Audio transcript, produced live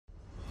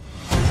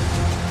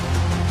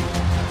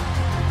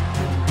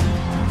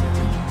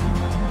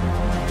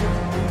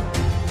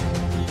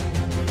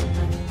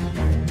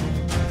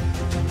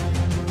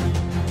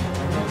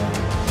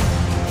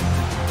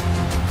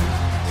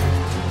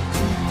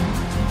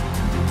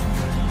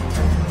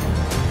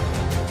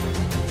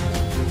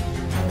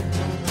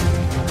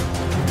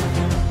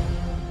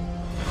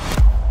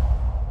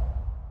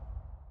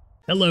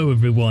Hello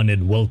everyone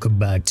and welcome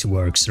back to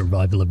ARK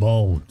Survival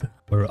Evolved,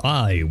 where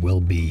I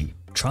will be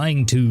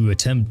trying to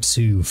attempt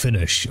to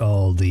finish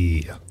all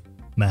the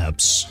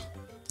maps.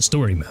 The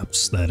story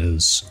maps, that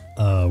is.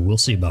 We'll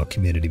see about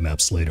community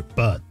maps later,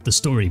 but the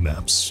story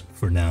maps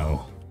for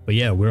now. But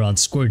yeah, we're on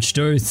Scorched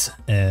Earth,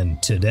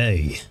 and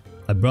today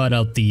I brought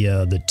out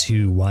the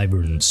two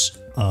wyverns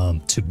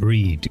to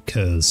breed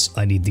because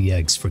I need the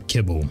eggs for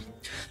kibble.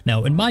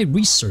 Now, in my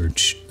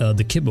research,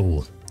 the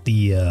kibble,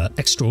 the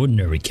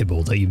extraordinary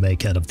kibble that you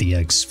make out of the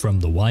eggs from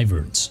the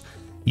wyverns,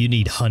 you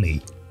need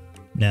honey.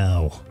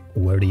 Now,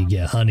 where do you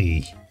get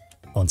honey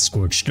on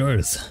Scorched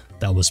Earth?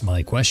 That was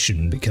my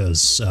question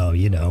because,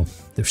 you know,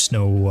 there's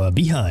no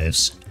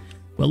beehives.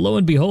 Well, lo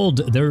and behold,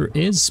 there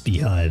is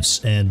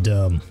beehives,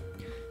 and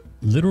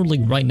literally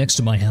right next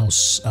to my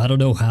house. I don't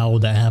know how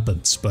that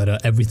happens,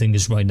 but everything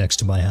is right next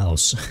to my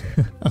house.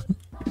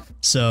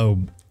 So,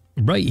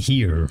 right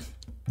here,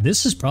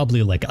 this is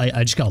probably like,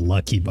 I just got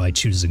lucky by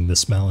choosing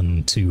this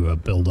mountain to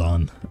build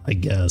on, I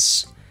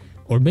guess.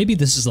 Or maybe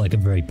this is like a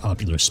very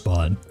popular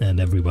spot and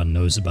everyone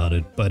knows about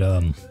it, but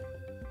I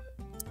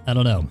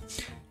don't know.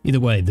 Either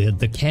way,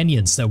 the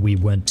canyons that we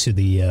went to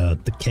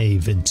the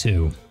cave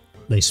into,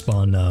 they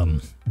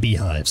spawn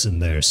beehives in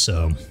there,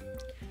 so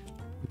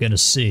we're gonna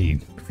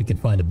see if we can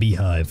find a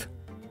beehive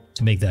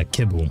to make that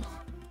kibble.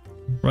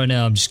 Right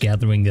now I'm just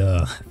gathering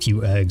a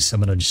few eggs.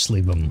 I'm gonna just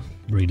leave them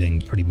breeding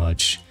pretty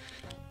much.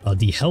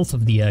 The health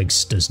of the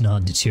eggs does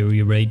not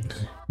deteriorate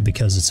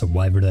because it's a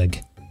wyvern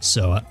egg,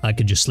 so I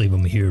could just leave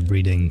them here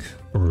breeding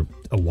for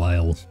a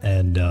while,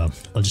 and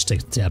I'll just take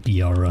the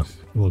Tapiara.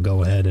 We'll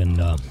go ahead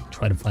and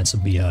try to find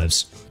some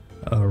beehives.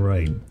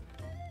 Alright.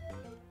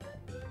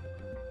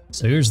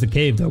 So here's the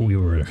cave that we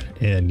were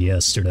in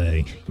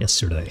yesterday.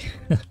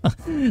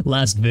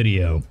 Last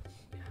video.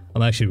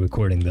 I'm actually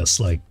recording this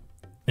like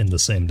in the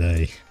same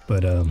day,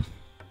 but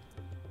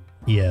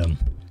yeah.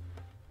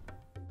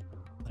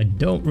 I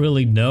don't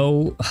really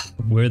know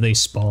where they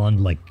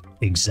spawn like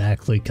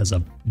exactly because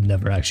I've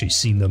never actually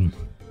seen them,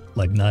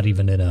 like not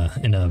even in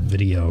a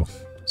video.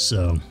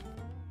 So,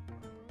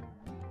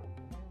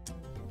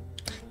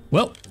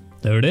 well,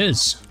 there it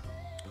is.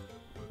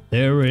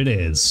 There it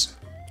is.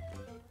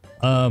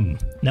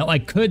 Now I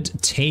could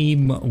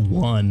tame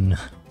one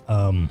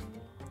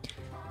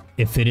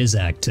if it is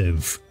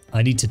active.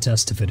 I need to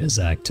test if it is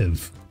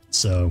active.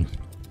 So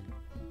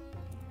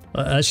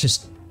let's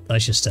just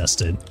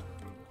test it.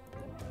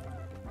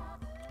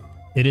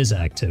 It is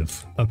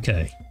active.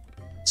 Okay.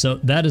 So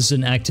that is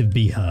an active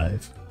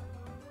beehive.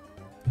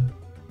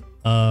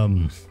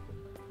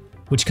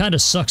 Which kind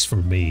of sucks for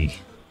me,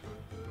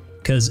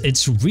 because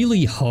it's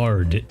really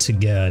hard to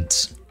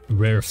get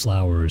rare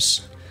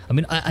flowers. I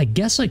mean, I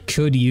guess I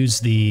could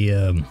use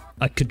the,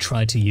 I could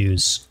try to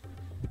use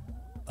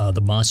the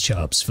moss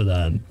chops for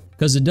that,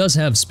 because it does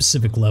have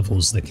specific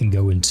levels that can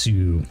go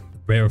into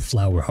rare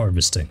flower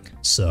harvesting,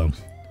 so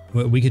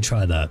we could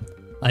try that.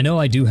 I know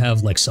I do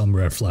have like some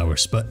rare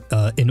flowers, but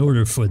in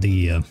order for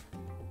the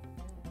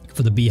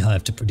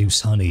beehive to produce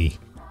honey,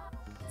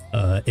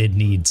 it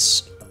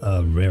needs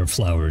rare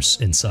flowers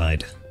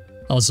inside.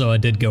 Also, I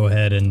did go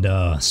ahead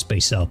and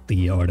space out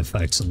the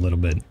artifacts a little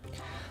bit.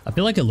 I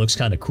feel like it looks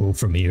kind of cool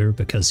from here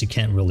because you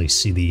can't really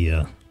see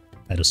the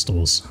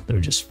pedestals. They're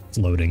just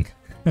floating.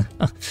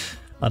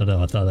 I don't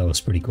know, I thought that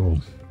was pretty cool.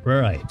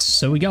 Right,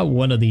 so we got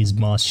one of these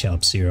moss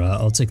chops here.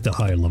 I'll take the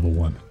higher level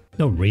one.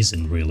 No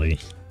reason, really.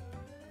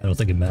 I don't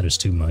think it matters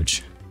too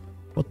much.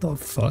 What the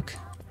fuck?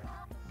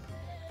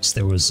 Guess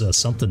there was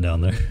something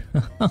down there.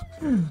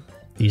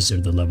 These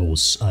are the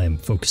levels I am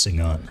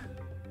focusing on.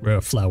 Rare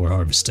flower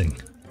harvesting.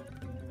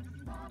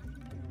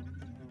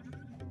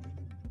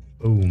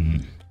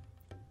 Boom.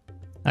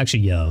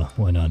 Actually, yeah,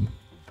 why not?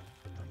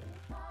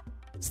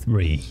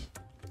 3.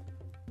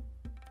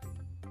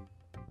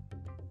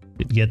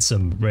 Did get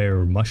some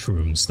rare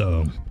mushrooms,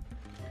 though.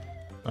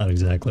 Not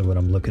exactly what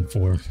I'm looking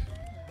for.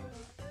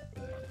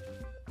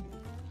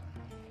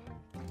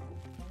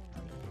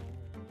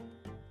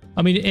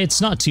 I mean, it's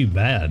not too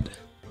bad.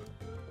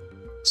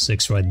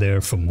 6 right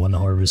there from one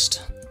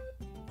harvest.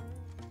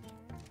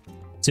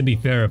 To be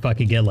fair, if I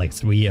could get like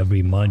 3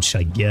 every munch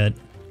I get,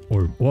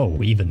 or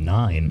whoa, even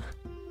 9.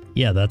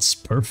 Yeah, that's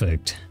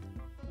perfect.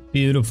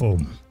 Beautiful.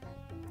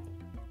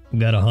 We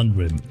got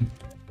 100.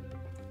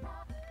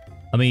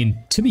 I mean,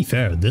 to be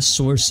fair, this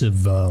source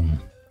of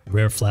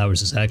rare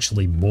flowers is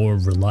actually more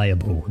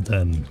reliable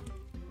than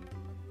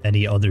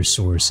any other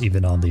source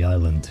even on the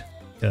island,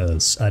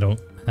 because I don't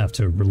have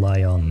to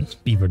rely on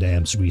beaver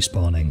dams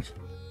respawning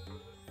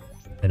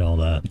and all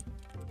that.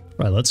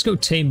 Right, let's go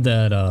tame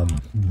that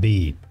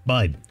bee.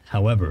 But,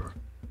 however,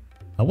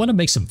 I want to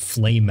make some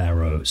flame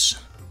arrows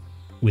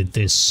with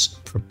this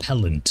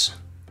propellant,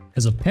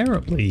 because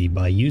apparently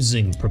by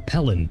using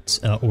propellant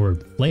or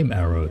flame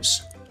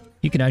arrows,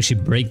 you can actually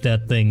break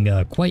that thing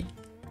quite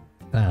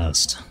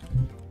fast.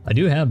 I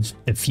do have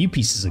a few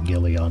pieces of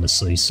ghillie,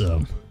 honestly,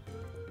 so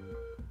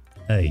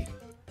hey,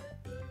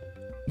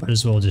 might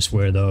as well just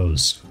wear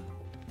those.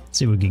 Let's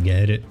see if we can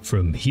get it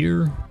from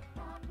here.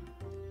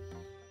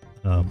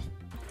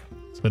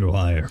 It's a little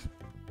higher.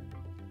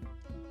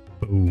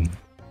 Boom.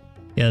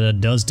 Yeah,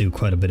 that does do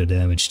quite a bit of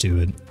damage to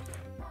it.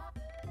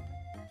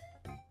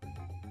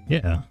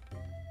 Yeah.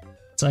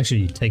 It's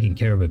actually taking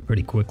care of it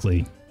pretty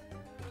quickly.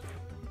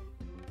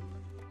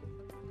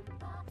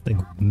 I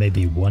think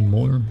maybe one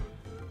more.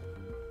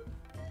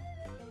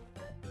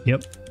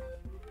 Yep.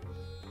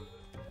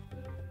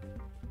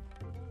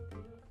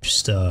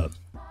 Just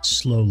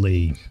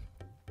slowly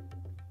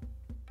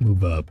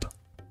move up.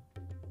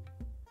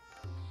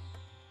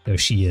 There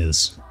she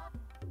is.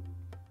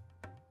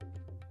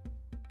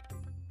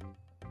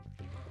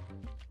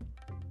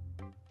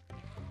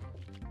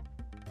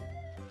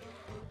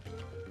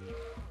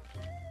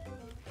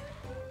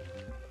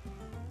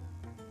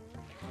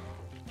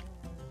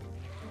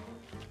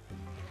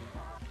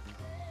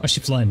 Why is she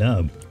flying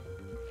up?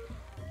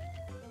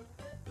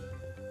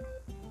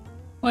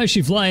 Why is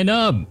she flying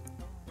up?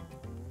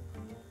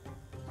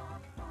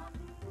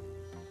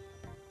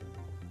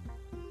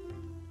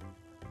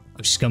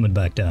 Oh, she's coming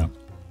back down.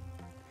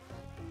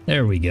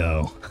 There we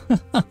go.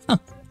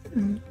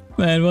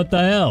 Man, what the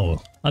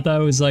hell? I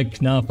thought it was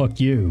like, nah, fuck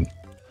you.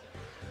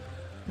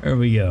 There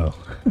we go.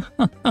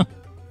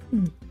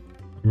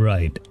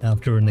 Right,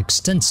 after an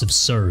extensive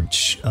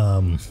search,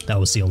 that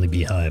was the only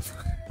beehive.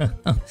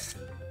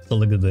 So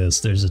look at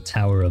this, there's a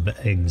tower of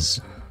eggs.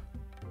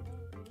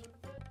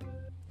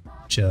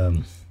 Which, I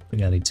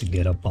think I need to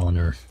get up on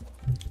her.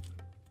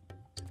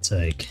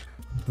 Take.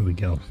 Here we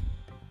go.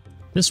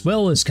 This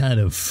well is kind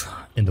of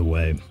in the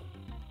way.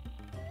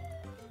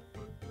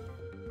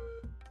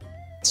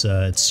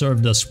 It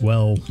served us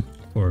well,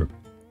 or,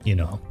 you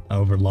know,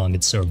 however long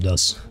it served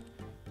us.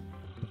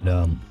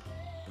 But,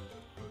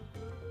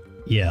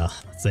 yeah,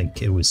 I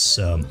think it was,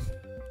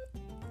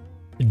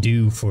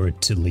 due for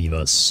it to leave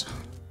us.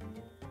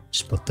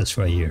 Just put this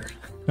right here.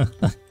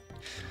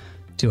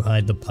 To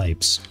hide the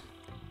pipes.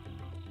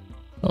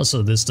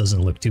 Also, this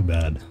doesn't look too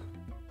bad.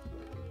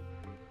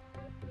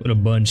 Put a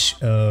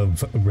bunch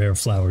of rare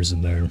flowers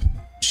in there.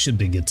 Should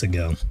be good to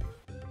go.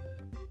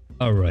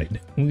 Alright,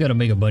 we gotta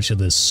make a bunch of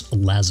this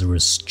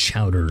Lazarus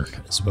chowder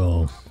as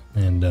well.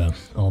 And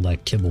all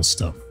that kibble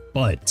stuff.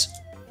 But,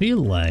 I feel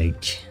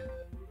like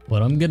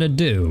what I'm gonna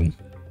do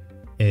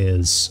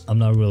is I'm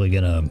not really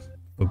gonna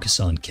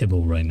focus on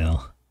kibble right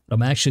now. What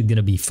I'm actually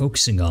gonna be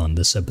focusing on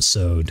this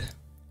episode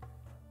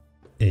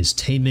is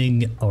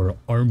taming our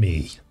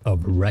army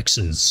of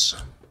REXES.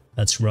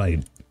 That's right.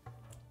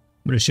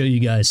 I'm gonna show you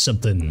guys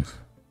something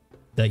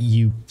that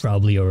you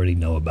probably already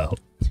know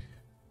about.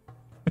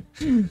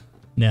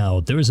 Now,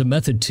 there is a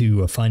method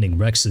to finding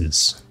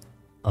REXES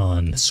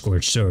on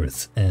Scorched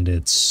Earth, and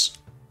it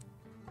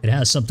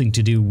has something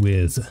to do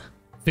with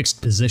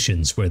fixed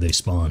positions where they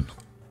spawn,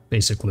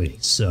 basically.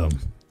 So,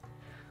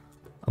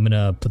 I'm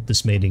gonna put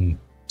this mating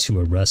to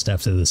a rest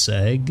after this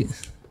egg.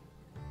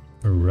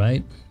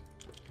 Alright.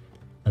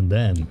 And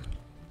then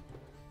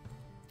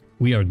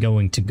we are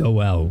going to go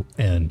out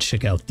and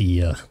check out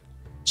the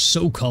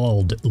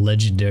so-called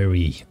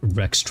legendary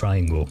Rex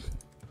Triangle.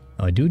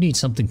 Now, I do need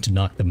something to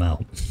knock them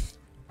out.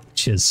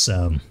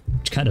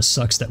 Which kind of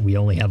sucks that we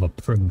only have a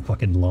pretty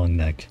fucking long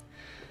neck.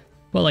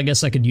 Well, I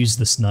guess I could use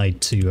this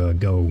night to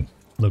go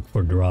look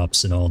for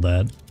drops and all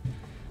that.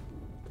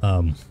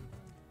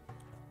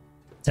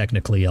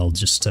 Technically, I'll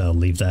just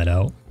leave that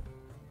out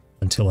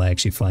until I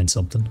actually find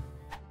something.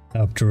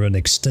 After an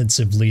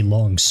extensively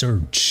long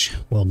search,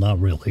 well,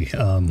 not really.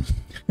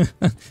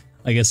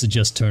 I guess it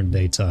just turned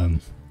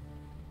daytime.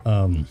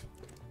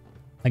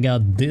 I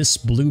got this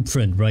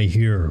blueprint right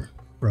here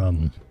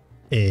from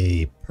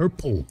a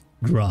purple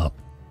drop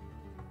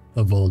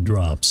of all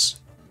drops,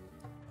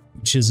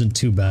 which isn't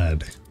too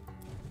bad.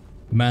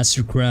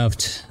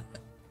 Mastercraft,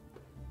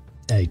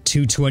 a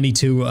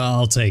 222,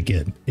 I'll take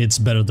it. It's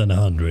better than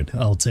 100,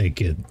 I'll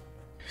take it.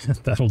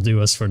 That'll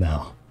do us for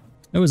now.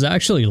 It was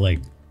actually like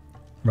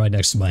right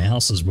next to my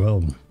house as well,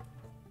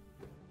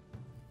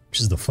 which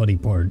is the funny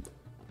part.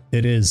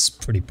 It is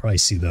pretty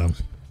pricey though.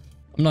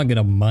 I'm not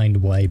gonna mind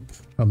wipe,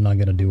 I'm not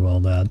gonna do all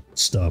that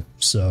stuff,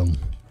 so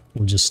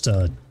we'll just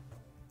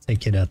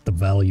take it at the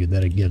value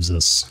that it gives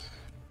us.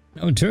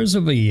 Now, in terms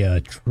of a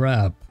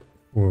trap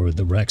for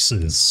the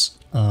REXES,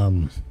 I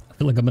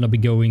feel like I'm gonna be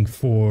going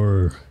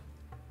for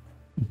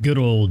good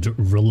old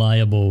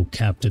reliable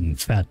Captain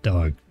Fat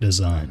Dog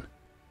design,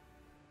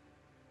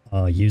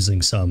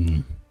 using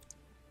some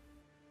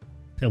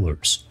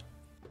pillars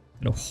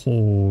and a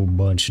whole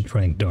bunch of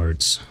trank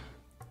darts.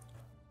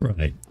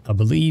 Right, I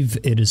believe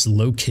it is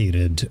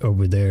located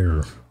over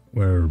there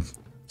where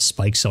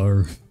spikes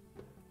are,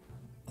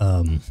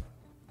 in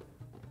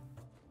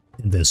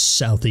the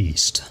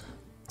southeast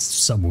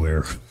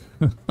somewhere.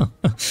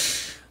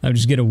 I'm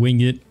just gonna wing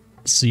it,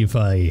 see if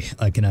I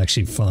can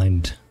actually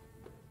find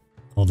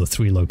all the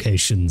 3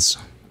 locations.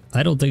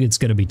 I don't think it's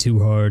gonna be too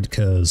hard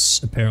because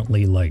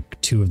apparently like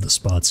 2 of the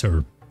spots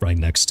are right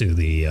next to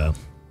the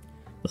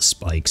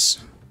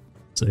spikes.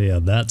 So yeah,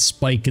 that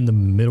spike in the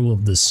middle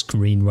of the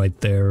screen right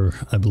there,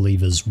 I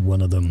believe is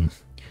one of them.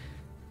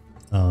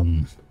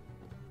 And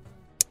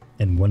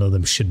one of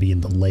them should be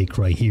in the lake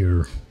right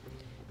here.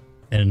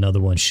 And another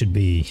one should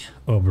be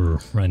over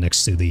right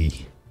next to the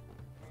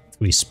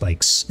 3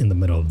 spikes in the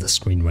middle of the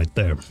screen right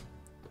there.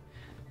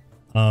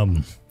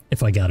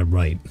 If I got it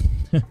right.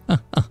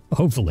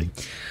 Hopefully.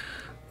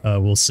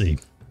 We'll see.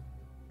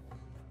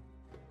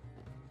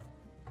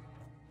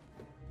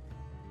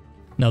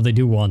 Now they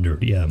do wander,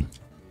 yeah.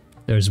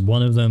 There's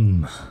one of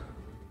them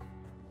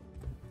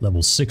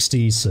level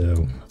 60,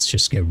 so let's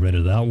just get rid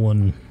of that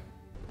one.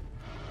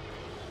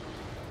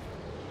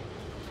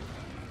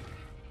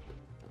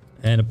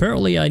 And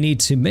apparently I need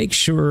to make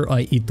sure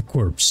I eat the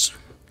corpse,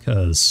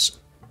 because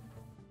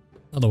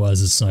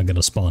otherwise it's not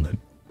gonna spawn it.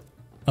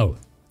 Oh,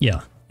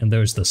 yeah, and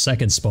there's the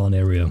second spawn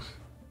area.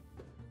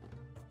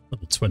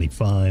 Level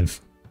 25.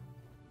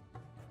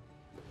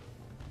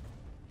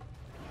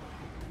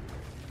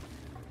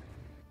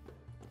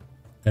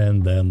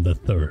 And then the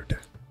third,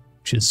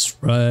 which is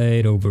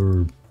right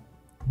over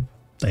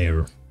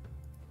there.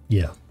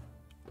 Yeah.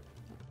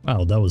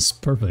 Wow, that was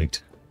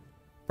perfect.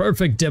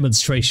 Perfect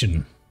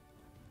demonstration.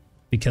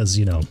 Because,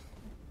 you know,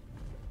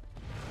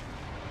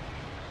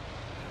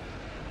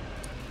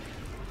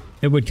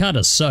 it would kind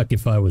of suck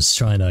if I was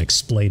trying to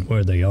explain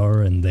where they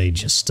are and they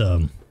just,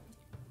 oh,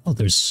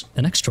 there's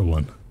an extra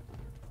one.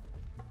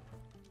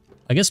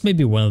 I guess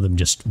maybe one of them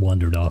just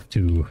wandered off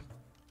too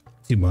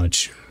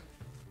much.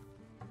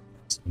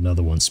 So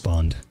another one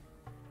spawned.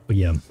 But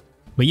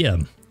yeah,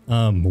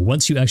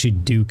 once you actually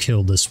do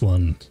kill this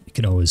one, you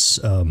can always,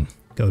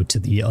 go to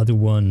the other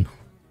one.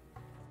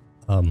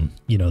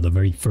 You know, the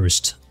very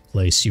first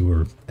place you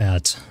were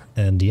at,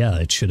 and yeah,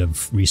 it should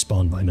have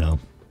respawned by now.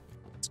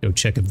 Let's go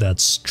check if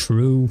that's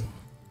true.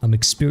 I'm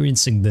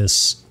experiencing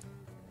this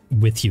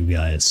with you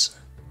guys,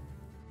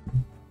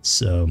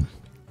 so if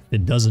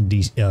it doesn't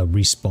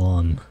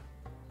respawn,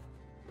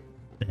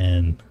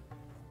 then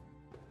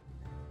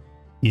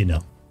you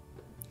know,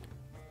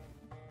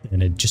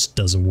 and it just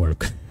doesn't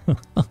work.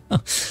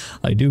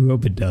 I do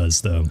hope it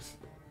does, though.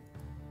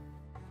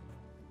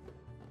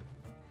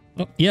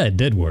 Oh, yeah, it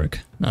did work.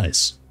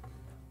 Nice.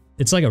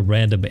 It's like a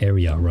random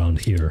area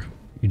around here.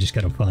 You just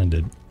gotta find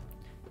it.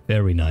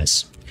 Very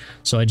nice.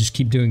 So I just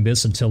keep doing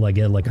this until I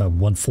get like a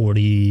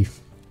 140,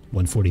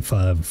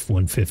 145,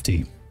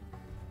 150.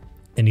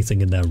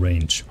 Anything in that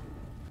range.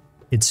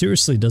 It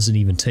seriously doesn't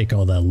even take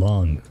all that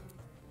long.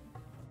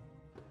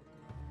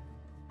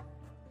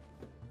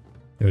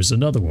 There's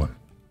another one.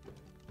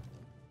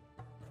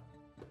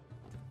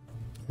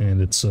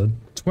 And it's a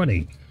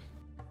 20.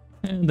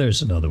 And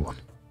there's another one.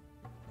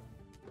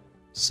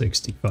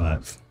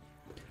 65.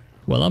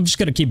 Well, I'm just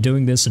gonna keep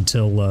doing this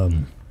until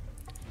one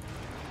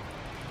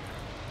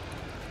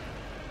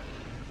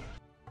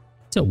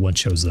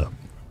shows up.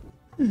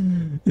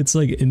 It's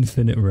like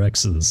infinite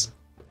Rexes.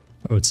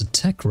 Oh, it's a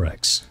tech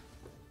Rex.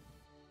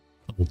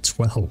 Level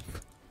 12.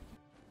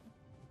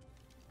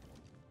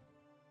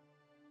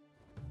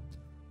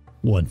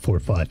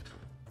 145.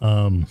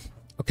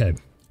 Okay.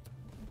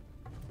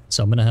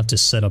 So I'm gonna have to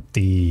set up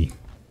the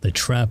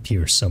trap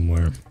here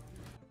somewhere.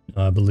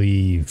 I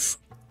believe.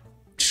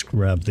 Just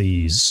grab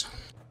these.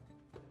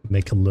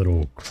 Make a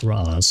little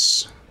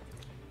cross.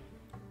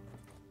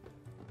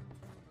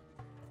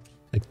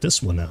 Pick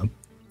this one up.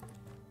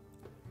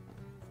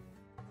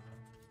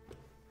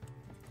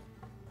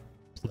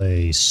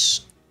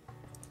 Place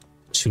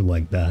 2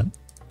 like that.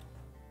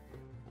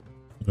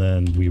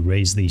 Then we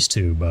raise these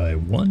 2 by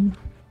 1.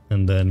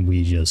 And then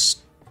we just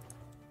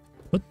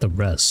put the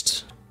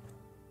rest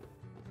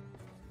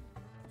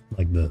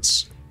like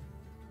this.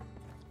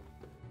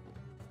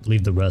 I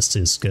believe the rest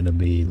is gonna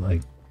be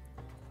like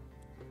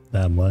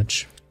that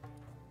much.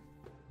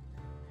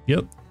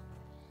 Yep.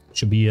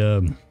 Should be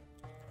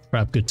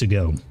trap good to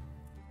go.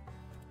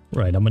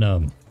 Right, I'm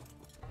gonna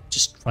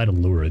just try to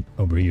lure it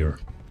over here.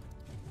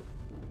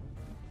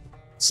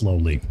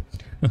 Slowly.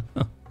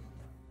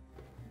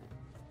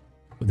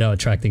 Without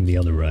attracting the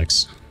other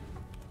Rex.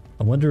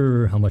 I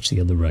wonder how much the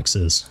other Rex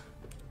is.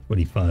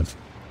 25.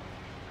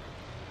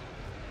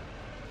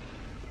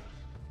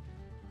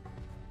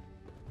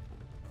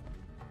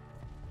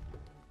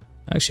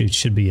 Actually, it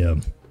should be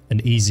an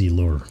easy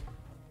lure.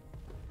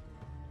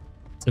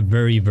 It's a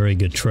very, very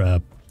good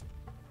trap.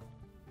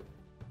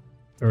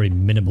 Very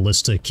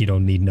minimalistic. You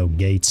don't need no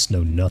gates,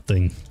 no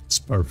nothing. It's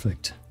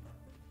perfect.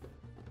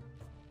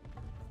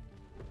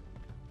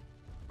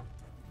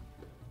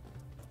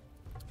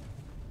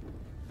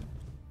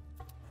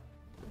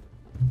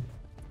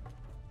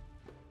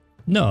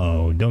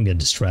 No, don't get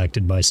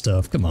distracted by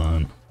stuff. Come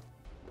on.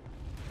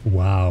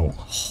 Wow.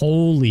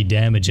 Holy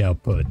damage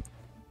output.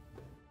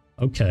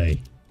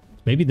 Okay.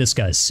 Maybe this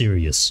guy's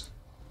serious.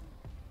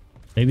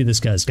 Maybe this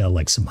guy's got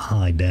like some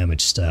high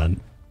damage stat.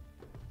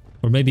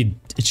 Or maybe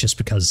it's just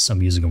because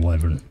I'm using a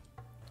wyvern.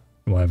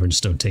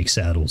 Wyverns don't take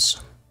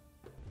saddles.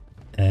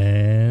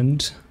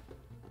 And...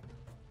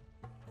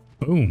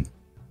 boom.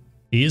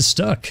 He is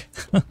stuck.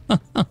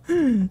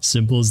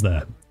 Simple as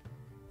that.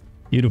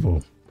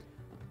 Beautiful.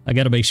 I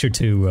gotta make sure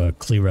to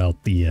clear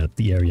out the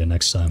area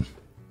next time.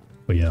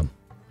 But yeah,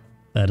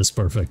 that is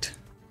perfect.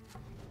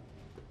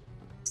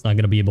 It's not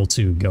gonna be able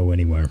to go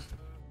anywhere.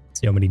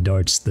 See how many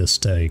darts this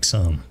takes,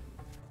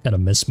 Gotta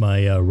miss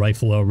my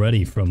rifle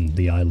already from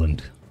the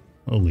island.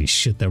 Holy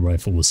shit, that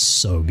rifle was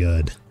so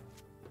good.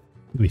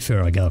 To be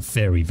fair, I got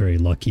very, very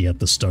lucky at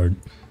the start.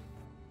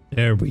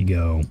 There we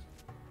go.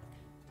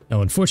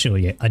 Now,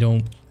 unfortunately, I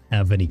don't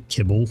have any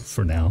kibble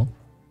for now.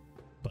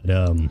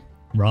 But,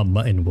 raw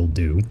mutton will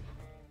do.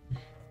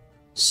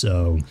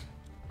 So,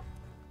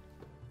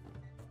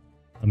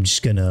 I'm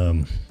just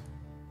gonna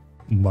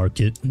mark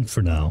it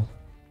for now.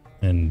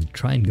 And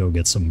try and go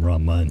get some raw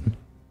mutton.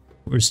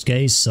 Worst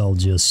case, I'll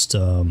just,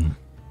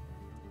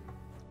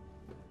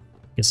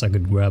 guess I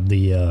could grab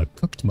the,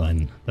 cooked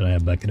mutton that I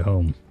have back at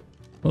home.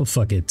 Well,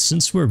 fuck it.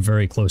 Since we're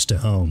very close to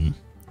home,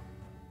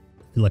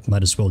 I feel like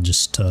might as well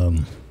just,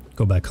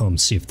 go back home,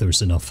 see if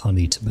there's enough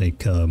honey to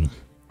make,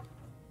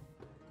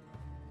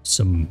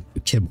 some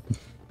kibble.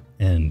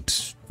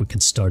 And we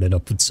can start it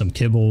up with some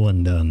kibble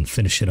and,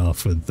 finish it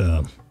off with,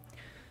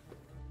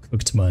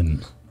 cooked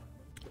mutton.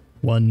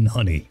 1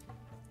 honey.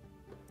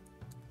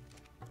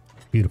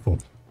 Beautiful.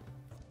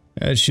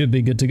 That should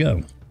be good to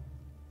go.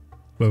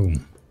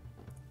 Boom.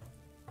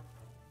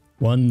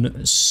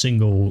 1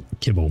 single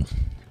kibble.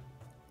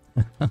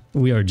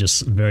 We are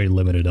just very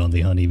limited on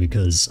the honey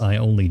because I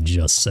only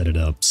just set it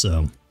up,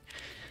 so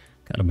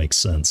kind of makes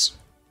sense.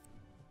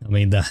 I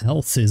mean, the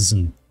health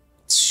isn't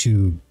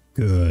too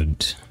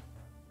good.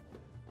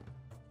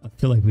 I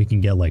feel like we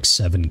can get like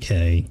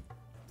 7k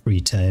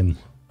free tame.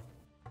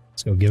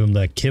 So give him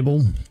that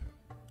kibble.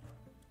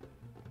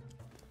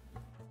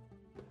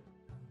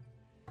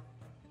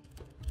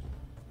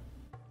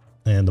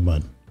 And the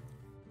mud.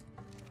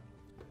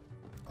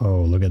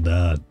 Oh, look at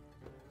that.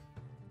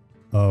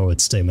 Oh,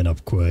 it's taming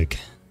up quick.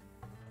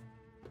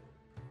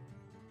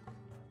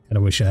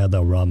 Kinda wish I had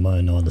that raw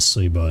mutton,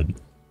 honestly, but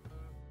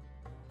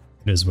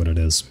it is what it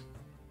is.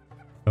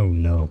 Oh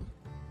no.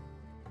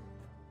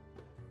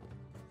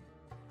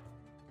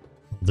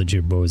 All the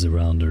jibos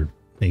around are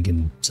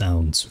making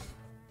sounds.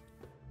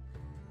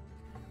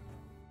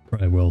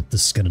 Right, well,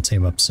 this is gonna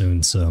tame up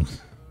soon, so...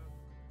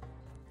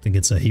 I think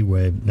it's a heat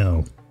wave.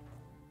 No.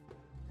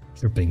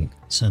 Chirping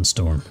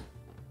sandstorm.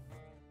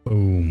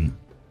 Boom.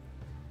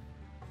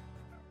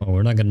 Oh,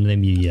 we're not gonna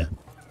name you yet.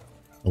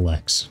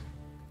 Relax.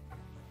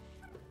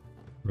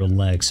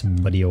 Relax,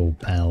 buddy old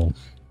pal.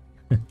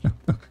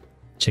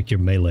 Check your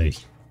melee.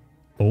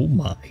 Oh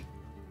my.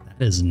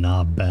 That is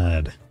not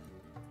bad.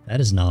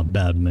 That is not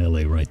bad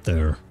melee right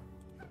there.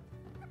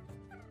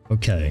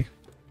 Okay.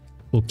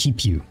 We'll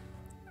keep you.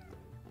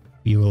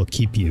 We will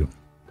keep you.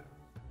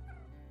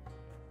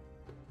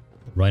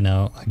 Right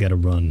now, I gotta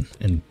run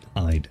and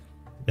hide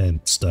and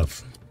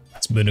stuff.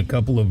 It's been a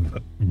couple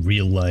of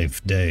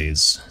real-life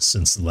days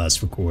since the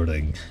last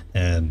recording,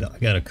 and I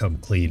gotta come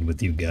clean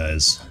with you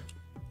guys.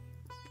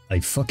 I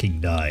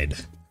fucking died.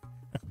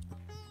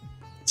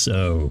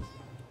 So,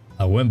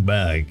 I went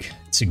back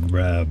to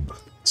grab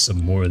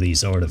some more of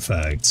these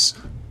artifacts.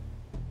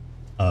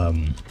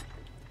 All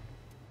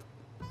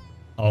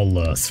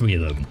 3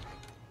 of them.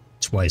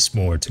 Twice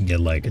more to get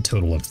like a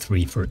total of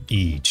 3 for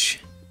each.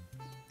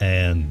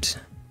 And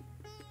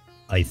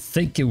I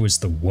think it was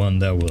the one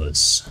that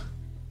was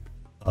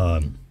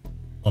on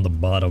the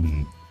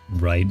bottom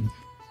right.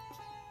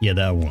 Yeah,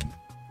 that one.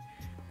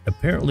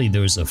 Apparently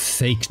there's a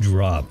fake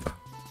drop.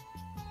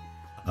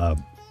 A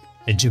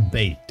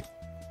debate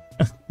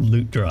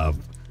loot drop.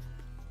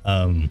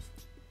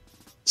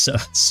 So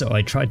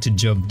I tried to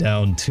jump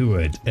down to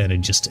it and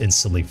it just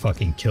instantly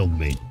fucking killed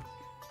me.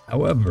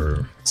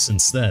 However,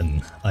 since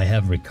then I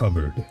have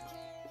recovered.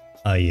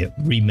 I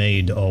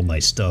remade all my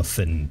stuff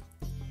and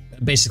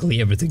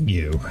basically everything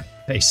new,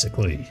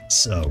 basically.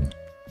 So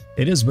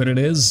it is what it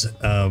is.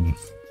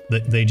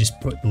 They just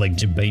put like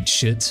debate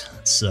shit.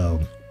 So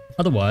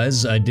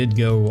otherwise, I did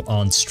go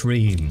on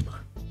stream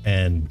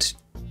and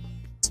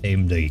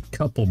tamed a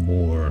couple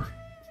more,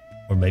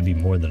 or maybe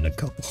more than a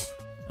couple,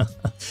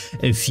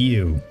 a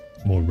few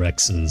more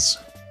REXES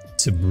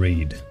to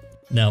breed.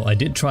 Now, I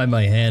did try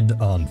my hand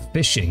on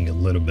fishing a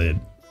little bit,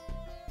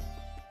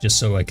 just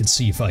so I could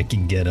see if I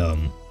can get a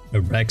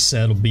REX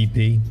saddle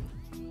BP.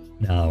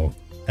 Now,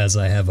 as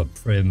I have a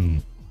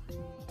prim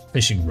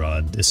fishing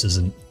rod, this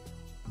isn't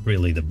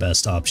really the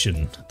best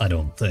option, I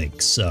don't think,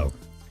 so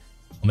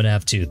I'm gonna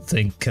have to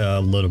think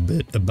a little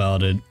bit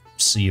about it,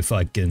 see if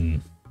I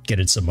can get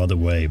it some other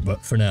way,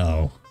 but for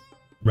now...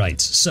 Right,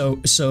 so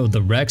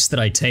the REX that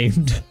I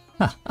tamed...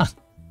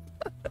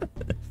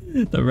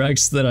 the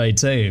REX that I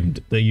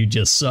tamed, that you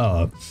just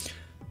saw,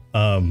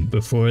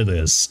 before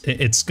this,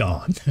 it's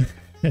gone.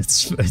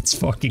 It's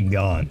fucking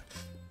gone.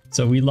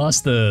 So we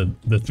lost the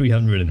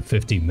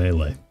 350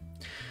 melee.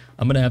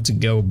 I'm gonna have to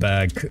go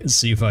back,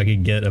 see if I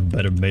can get a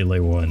better melee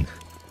one.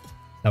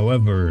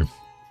 However,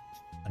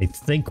 I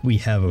think we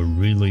have a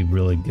really,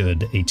 really good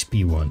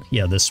HP one.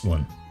 Yeah, this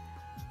one.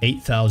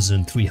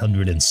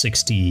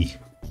 8,360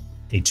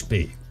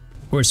 HP.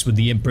 Of course, with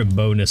the imprint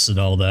bonus and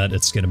all that,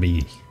 it's gonna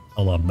be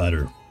a lot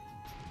better.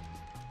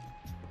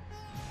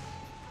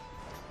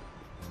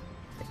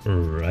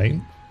 Right.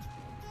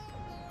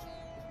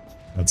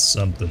 That's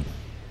something.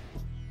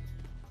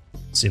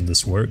 See if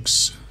this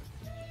works.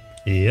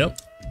 Yep.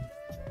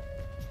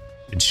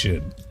 It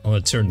should. I'm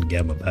gonna turn the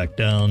gamma back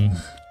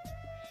down.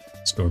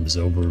 Storm is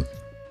over.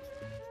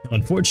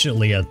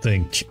 Unfortunately, I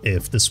think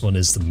if this one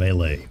is the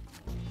melee,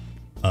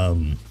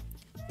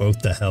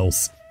 both the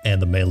health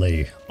and the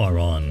melee are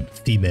on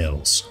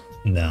females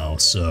now,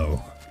 so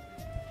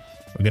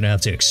we're gonna have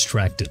to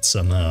extract it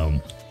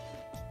somehow.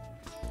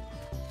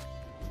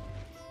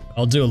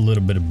 I'll do a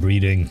little bit of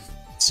breeding,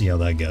 see how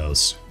that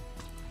goes.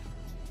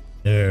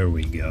 There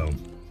we go.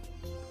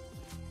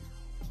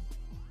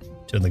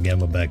 Turn the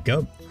gamma back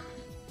up.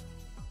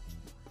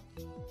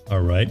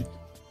 Alright.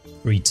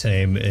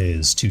 Tame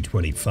is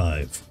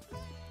 225.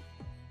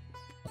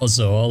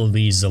 Also, all of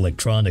these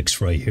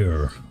electronics right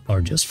here are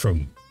just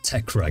from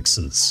tech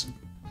REXES.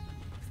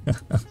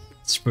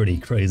 It's pretty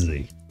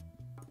crazy.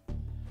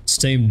 It's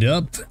tamed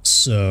up,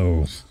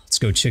 so let's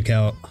go check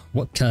out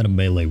what kind of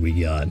melee we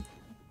got.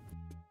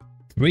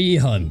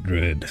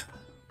 300.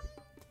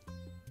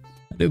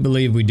 I do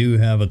believe we do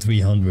have a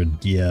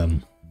 300, yeah.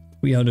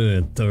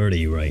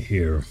 330 right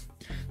here.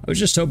 I was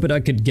just hoping I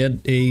could get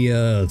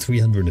a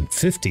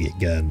 350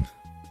 again.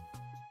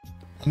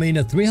 I mean,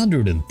 a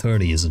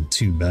 330 isn't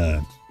too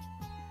bad.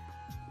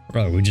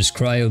 Right, we just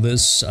cryo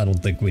this. I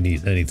don't think we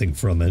need anything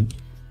from it,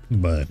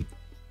 but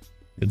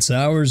it's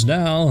ours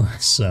now,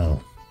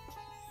 so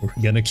we're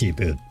gonna keep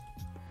it.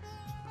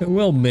 It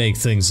will make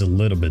things a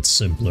little bit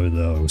simpler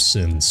though,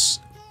 since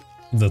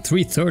the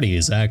 330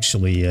 is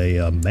actually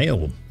a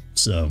male,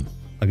 so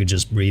I could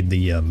just breed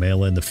the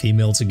male and the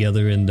female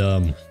together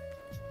and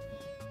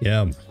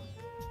yeah,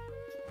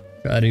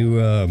 try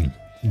to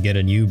get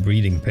a new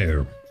breeding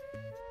pair.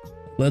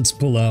 Let's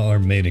pull out our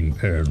mating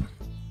pair.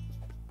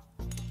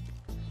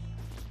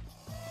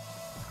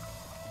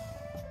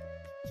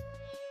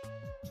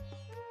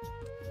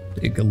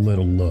 Take a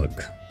little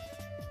look.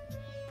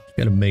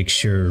 Gotta make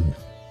sure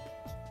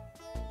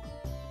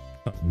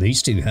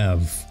these two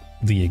have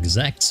the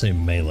exact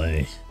same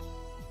melee.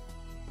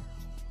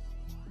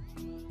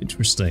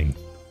 Interesting.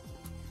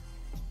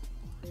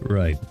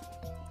 Right.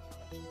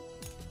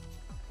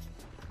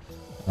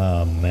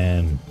 Oh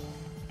man.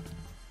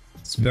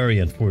 It's very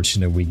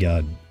unfortunate we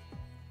got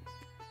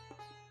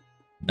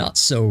not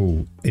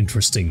so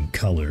interesting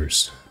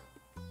colors.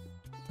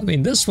 I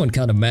mean, this one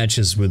kind of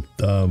matches with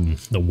the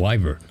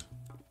wyvern.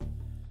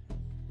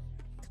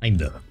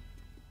 Kinda.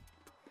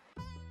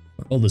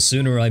 Well, the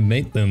sooner I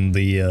mate them,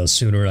 the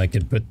sooner I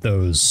can put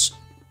those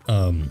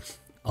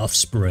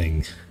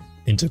offspring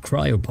into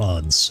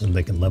cryopods and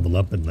they can level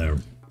up in there.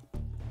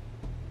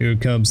 Here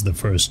comes the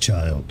first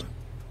child.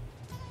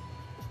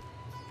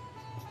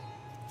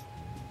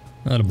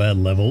 Not a bad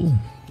level,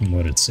 from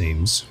what it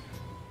seems.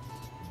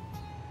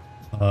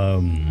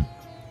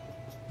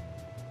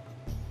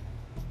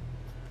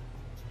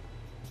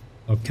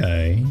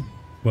 Okay.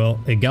 Well,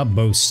 it got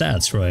both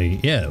stats, right?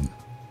 Yeah,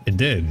 it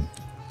did.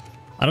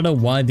 I don't know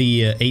why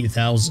the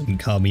 8,000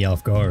 caught me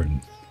off guard.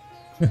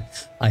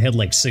 I had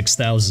like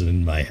 6,000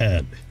 in my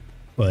head.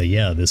 But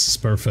yeah, this is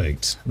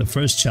perfect. The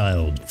first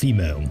child,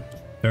 female.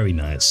 Very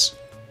nice.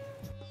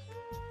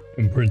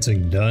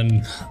 Imprinting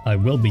done. I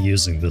will be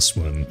using this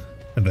one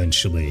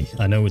eventually.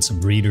 I know it's a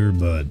breeder,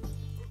 but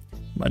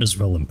might as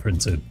well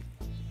imprint it.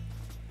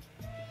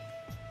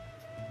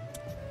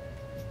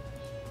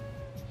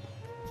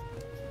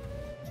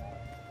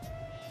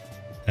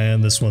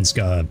 And this one's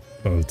got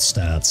both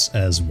stats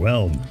as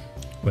well.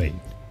 Wait,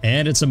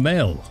 and it's a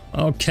male.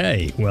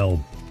 Okay,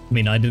 well, I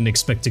mean, I didn't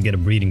expect to get a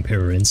breeding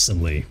pair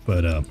instantly,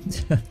 but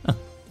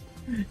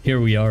here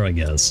we are, I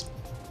guess.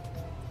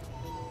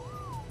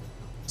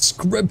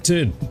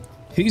 Scripted!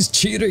 He's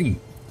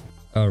cheating!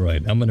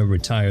 Alright, I'm gonna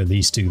retire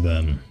these two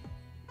then.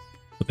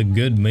 With a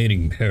good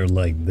mating pair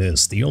like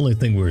this, the only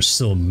thing we're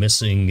still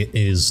missing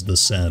is the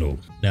saddle.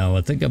 Now,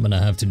 I think I'm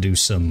gonna have to do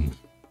some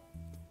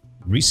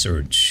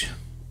research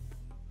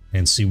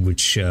and see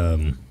which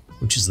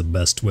is the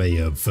best way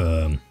of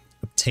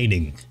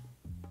obtaining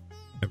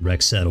a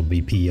Rex Saddle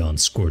BP on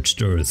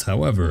Scorched Earth.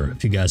 However,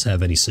 if you guys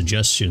have any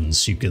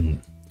suggestions, you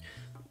can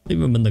leave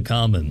them in the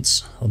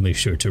comments. I'll make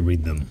sure to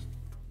read them.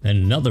 And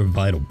another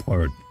vital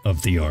part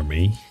of the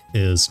army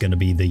is going to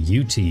be the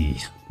UT,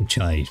 which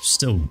I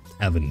still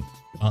haven't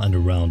gotten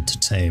around to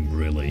tame,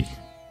 really.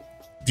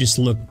 Just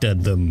looked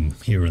at them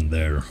here and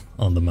there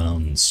on the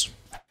mountains.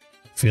 I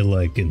feel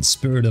like in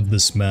spirit of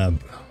this map,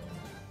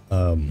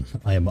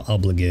 I am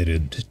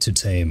obligated to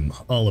tame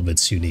all of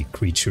its unique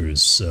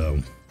creatures, so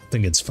I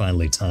think it's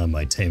finally time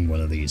I tame one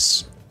of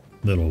these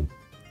little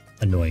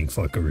annoying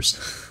fuckers.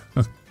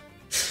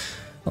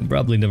 I'm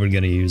probably never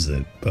gonna use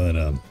it,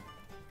 but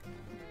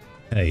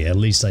hey, at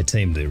least I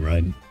tamed it,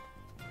 right?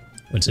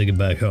 I'll take it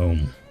back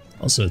home.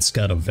 Also, it's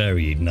got a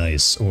very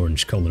nice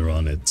orange color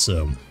on it,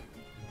 so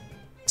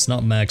it's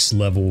not max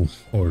level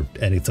or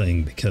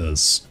anything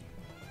because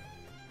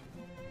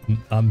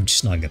I'm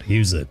just not gonna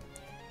use it.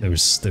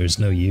 There's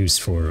no use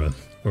for a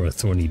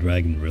thorny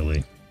dragon,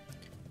 really.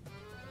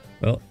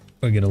 Well,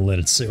 we're gonna let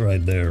it sit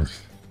right there.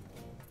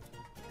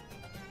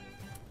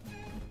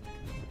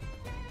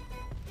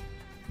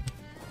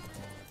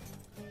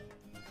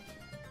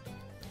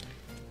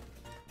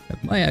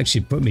 That might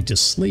actually put me to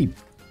sleep.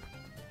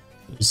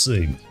 We'll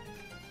see.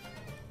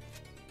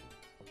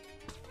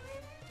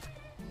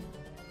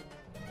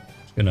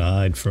 to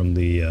hide from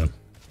the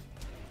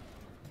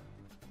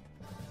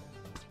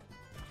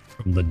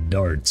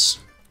darts.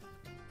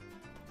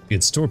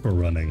 Get torpor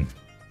running.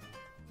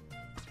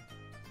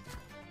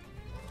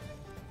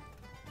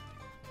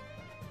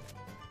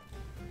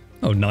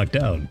 Oh, knocked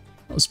out.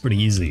 That was pretty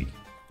easy.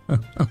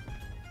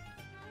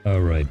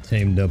 Alright,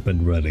 tamed up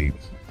and ready.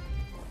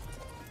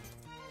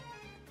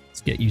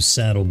 Let's get you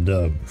saddled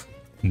up.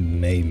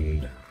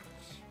 Maimed.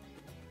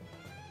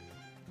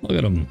 Look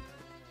at him.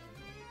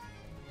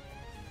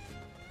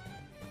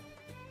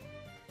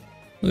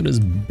 Look at his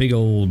big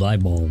old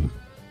eyeball.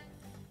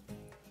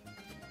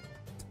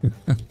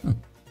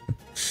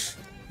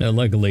 Now,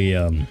 luckily,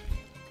 I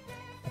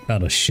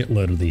got a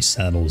shitload of these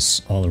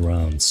saddles all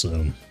around,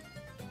 so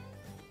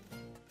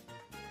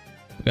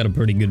I got a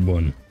pretty good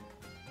one.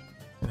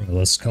 Alright,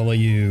 let's color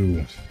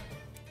you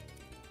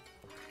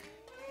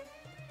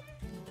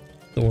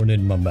Thorn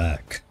in my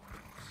back.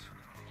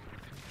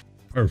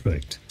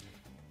 Perfect.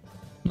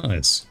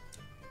 Nice.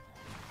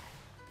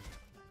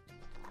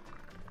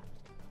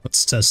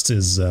 Let's test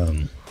his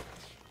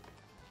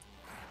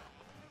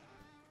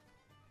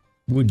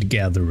wood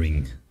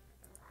gathering.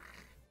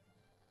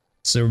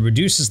 So it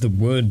reduces the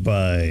wood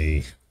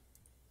by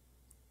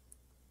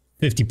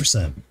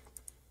 50%.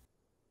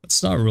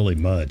 That's not really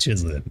much,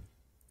 is it?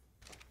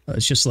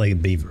 It's just like a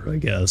beaver, I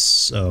guess.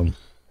 So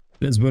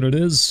it is what it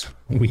is.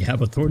 We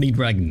have a thorny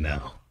dragon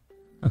now.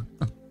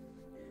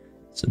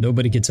 So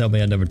nobody can tell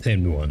me I never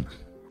tamed one.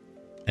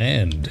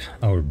 And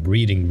our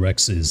breeding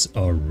REXES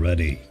are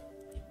ready.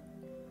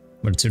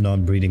 I'm gonna turn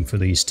on breeding for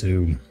these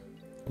two,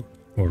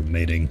 or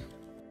mating.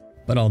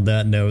 But on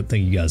that note,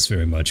 thank you guys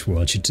very much for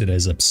watching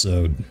today's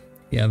episode. If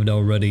you haven't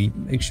already,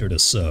 make sure to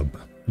sub.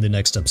 In the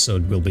next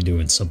episode, we'll be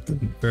doing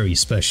something very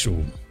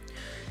special.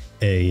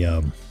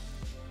 A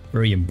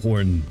very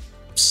important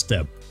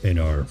step in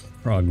our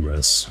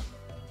progress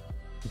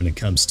when it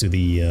comes to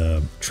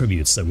the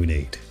tributes that we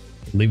need.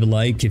 Leave a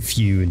like if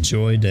you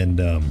enjoyed,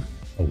 and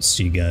I'll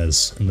see you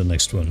guys in the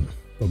next one.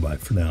 Bye-bye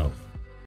for now.